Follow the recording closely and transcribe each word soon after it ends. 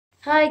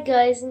Hi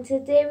guys, and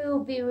today we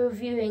will be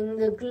reviewing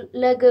the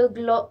Lego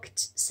Glock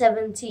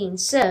 17.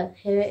 So,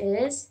 here it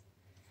is.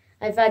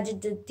 I've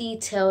added the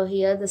detail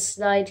here, the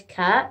slide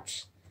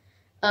catch.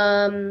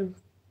 It's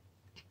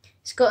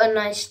got a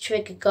nice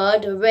trigger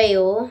guard, a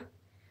rail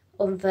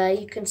on there.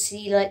 You can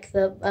see like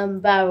the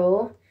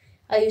barrel.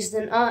 I used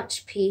an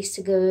arch piece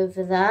to go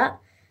over that.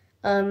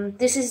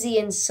 This is the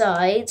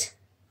inside.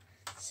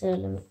 So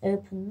let me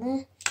open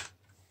this.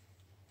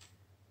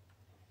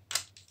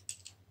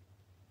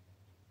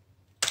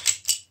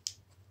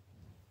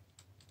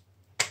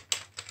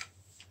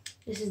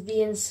 This is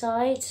the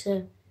inside, so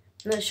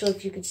I'm not sure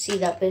if you could see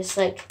that, but it's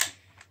like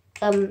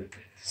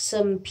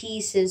some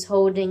pieces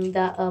holding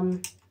that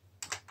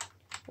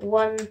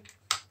one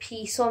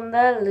piece on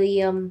there,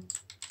 the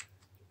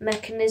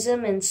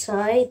mechanism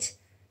inside.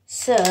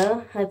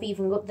 So I've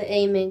even got the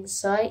aiming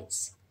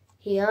sights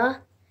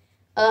here.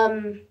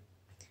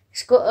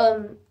 It's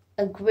got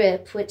a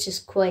grip which is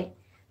quite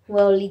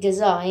well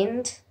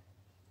designed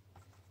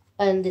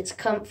and it's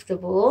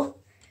comfortable.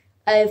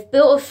 I've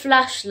built a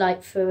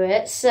flashlight for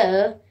it,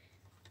 so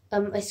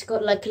it's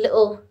got like a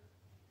little,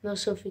 not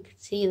sure if you can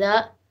see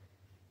that,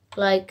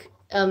 like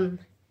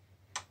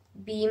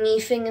beamy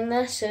thing in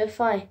there. So if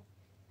I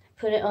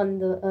put it on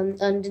the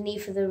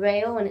underneath of the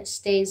rail and it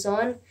stays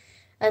on,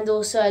 and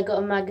also I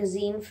got a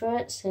magazine for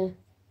it. So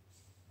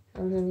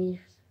I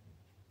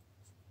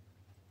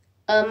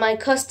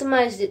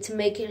customized it to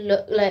make it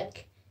look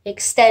like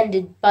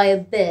extended by a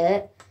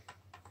bit,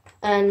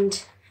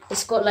 and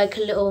it's got like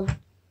a little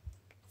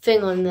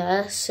thing on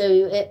there so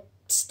it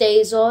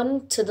stays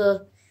on to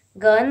the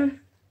gun.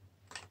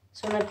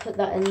 So when I put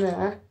that in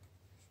there,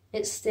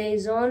 it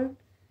stays on,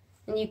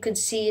 and you can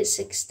see it's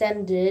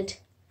extended,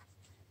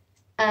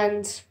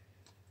 and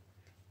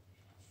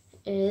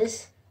you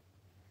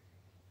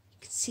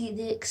can see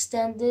the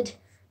extended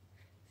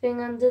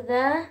thing under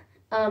there.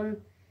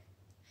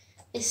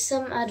 It's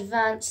some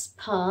advanced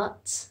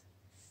parts,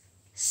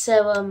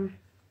 so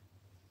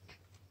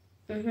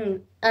and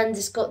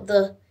it's got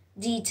the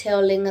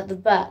detailing at the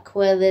back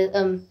where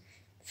the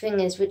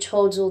thing is, which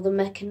holds all the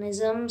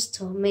mechanisms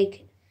to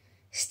make it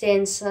stay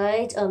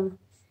inside.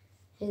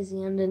 Here's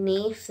the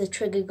underneath. The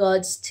trigger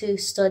guard's 2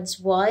 studs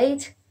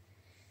wide,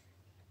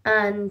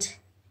 and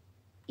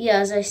yeah,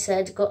 as I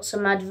said, got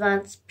some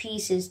advanced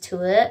pieces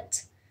to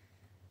it.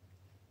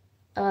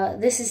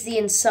 This is the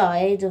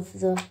inside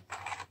of the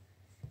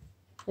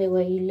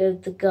where you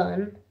load the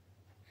gun.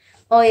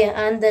 Oh yeah,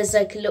 and there's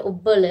like a little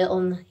bullet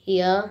on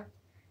here,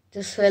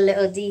 just for a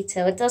little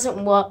detail. It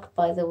doesn't work,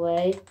 by the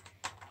way.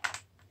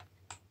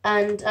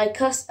 And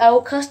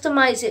I'll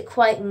customize it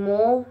quite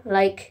more,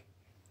 like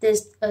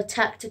there's a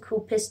tactical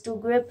pistol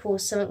grip or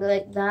something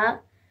like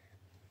that,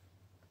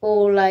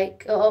 or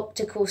like an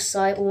optical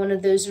sight, or one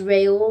of those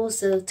rails,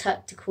 the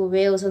tactical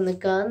rails on the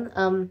gun.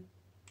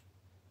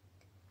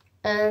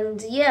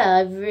 And yeah,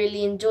 I've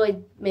really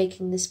enjoyed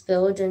making this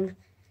build, and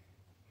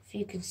if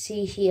you can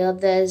see here,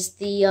 there's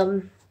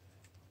the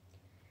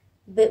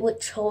bit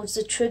which holds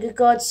the trigger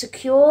guard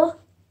secure.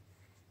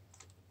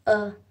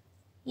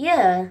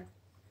 Yeah.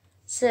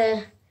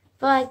 So,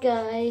 bye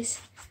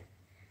guys.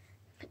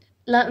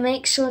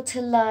 Make sure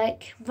to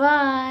like.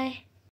 Bye.